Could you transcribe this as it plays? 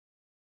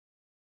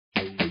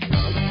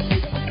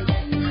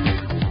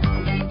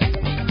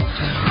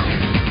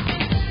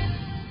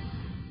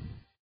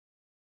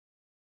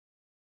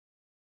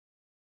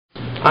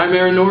I'm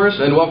Aaron Norris,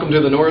 and welcome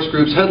to the Norris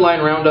Group's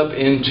Headline Roundup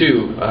in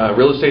 2.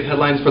 Real estate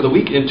headlines for the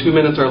week in 2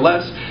 minutes or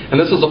less. And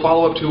this is a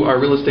follow-up to our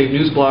real estate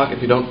news blog. If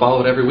you don't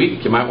follow it every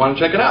week, you might want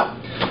to check it out.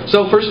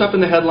 So first up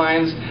in the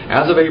headlines,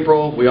 as of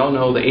April, we all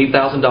know the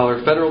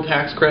 $8,000 federal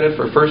tax credit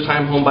for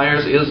first-time home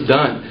buyers is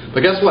done.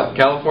 But guess what?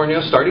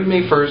 California, starting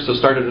May 1st, has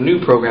started a new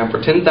program for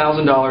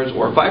 $10,000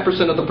 or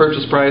 5% of the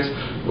purchase price,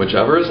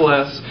 whichever is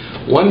less.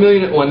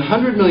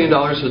 $100 million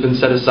has been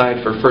set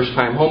aside for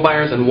first-time home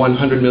buyers, and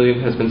 $100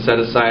 million has been set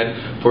aside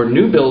for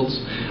new builds.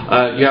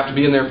 You have to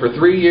be in there for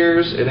 3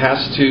 years. It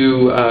has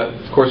to,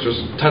 of course,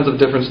 there's tons of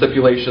different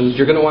stipulations.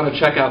 You're going to want to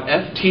check out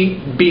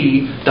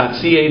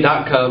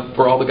ftb.ca.gov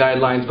for all the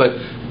guidelines, but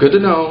good to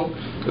know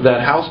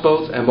that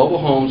houseboats and mobile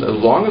homes, as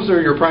long as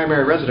they're your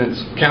primary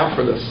residence, count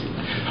for this.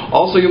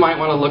 Also, you might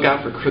want to look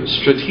out for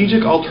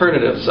strategic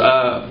alternatives.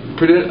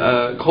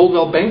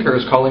 Coldwell Banker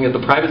is calling it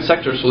the private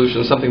sector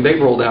solution, something they've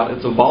rolled out.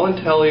 It's a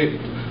voluntary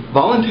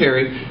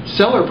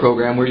seller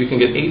program where you can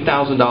get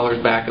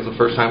 $8,000 back as a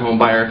first-time home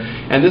buyer,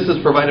 and this is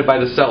provided by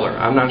the seller.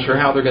 I'm not sure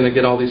how they're going to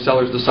get all these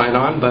sellers to sign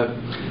on, but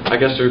I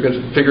guess they're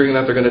figuring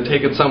that they're going to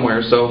take it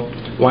somewhere, so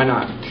why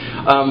not?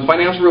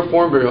 Financial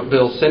Reform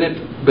Bill, Senate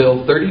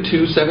Bill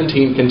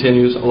 3217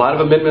 continues. A lot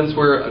of amendments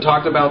were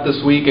talked about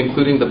this week,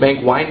 including the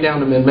bank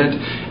wind-down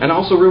amendment, and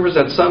also rumors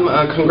that some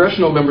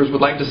congressional members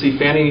would like to see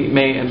Fannie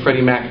Mae and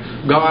Freddie Mac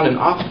gone and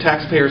off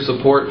taxpayer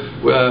support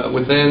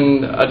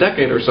within a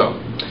decade or so.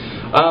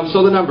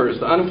 So the numbers.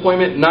 The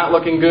unemployment not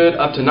looking good,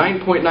 up to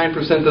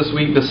 9.9% this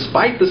week,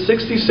 despite the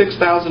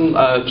 66,000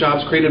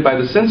 jobs created by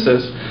the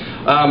census.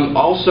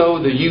 Also,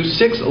 the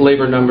U6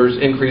 labor numbers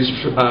increased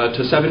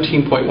to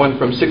 17.1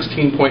 from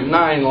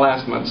 16.9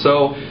 last month.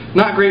 So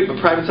not great, but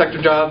private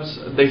sector jobs,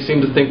 they seem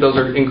to think those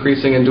are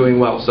increasing and doing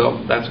well. So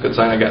that's a good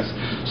sign, I guess.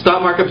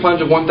 Stock market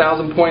plunge of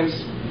 1,000 points.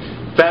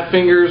 Fat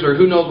fingers, or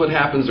who knows what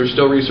happens. They're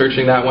still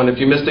researching that one. If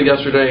you missed it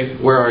yesterday,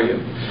 where are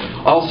you?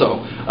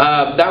 Also,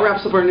 that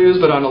wraps up our news,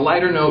 but on a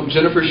lighter note,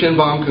 Jennifer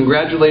Shinbaum,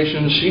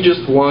 congratulations. She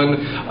just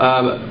won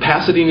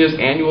Pasadena's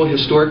annual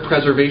Historic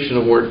Preservation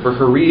Award for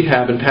her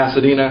rehab in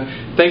Pasadena.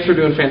 Thanks for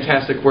doing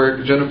fantastic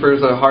work.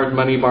 Jennifer's a hard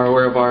money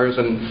borrower of ours,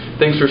 and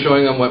thanks for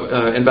showing them what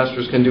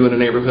investors can do in a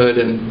neighborhood,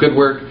 and good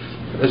work.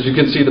 As you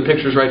can see the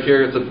pictures right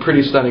here, it's a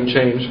pretty stunning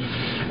change.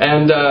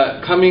 And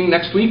coming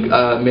next week,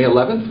 May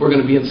 11th, we're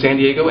going to be in San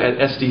Diego at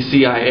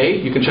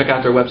SDCIA. You can check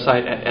out their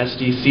website at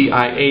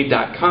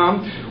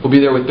sdcia.com. We'll be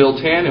there with Bill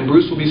Tan, and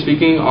Bruce will be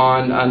speaking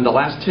on the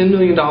last $10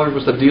 million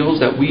worth of deals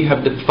that we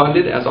have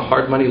funded as a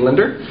hard money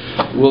lender.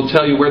 We'll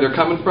tell you where they're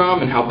coming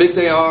from and how big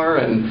they are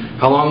and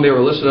how long they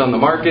were listed on the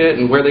market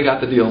and where they got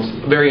the deals.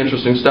 Very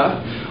interesting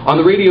stuff. On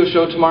the radio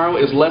show tomorrow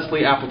is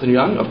Leslie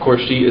Appleton-Young. Of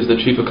course, she is the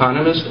chief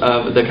economist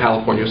of the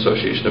California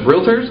Association of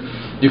Realtors.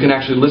 You can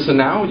actually listen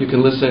now. You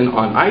can listen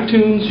on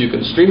iTunes. You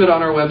can stream it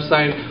on our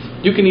website.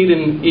 You can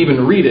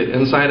even read it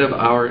inside of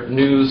our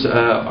news,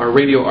 our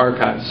radio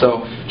archives.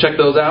 So check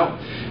those out.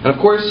 And of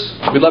course,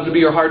 we'd love to be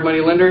your hard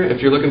money lender.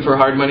 If you're looking for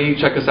hard money,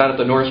 check us out at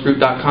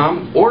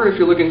thenorrisgroup.com. Or if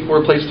you're looking for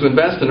a place to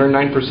invest and earn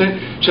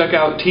 9%, check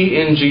out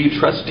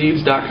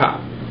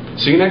tngtrustdeeds.com.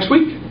 See you next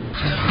week.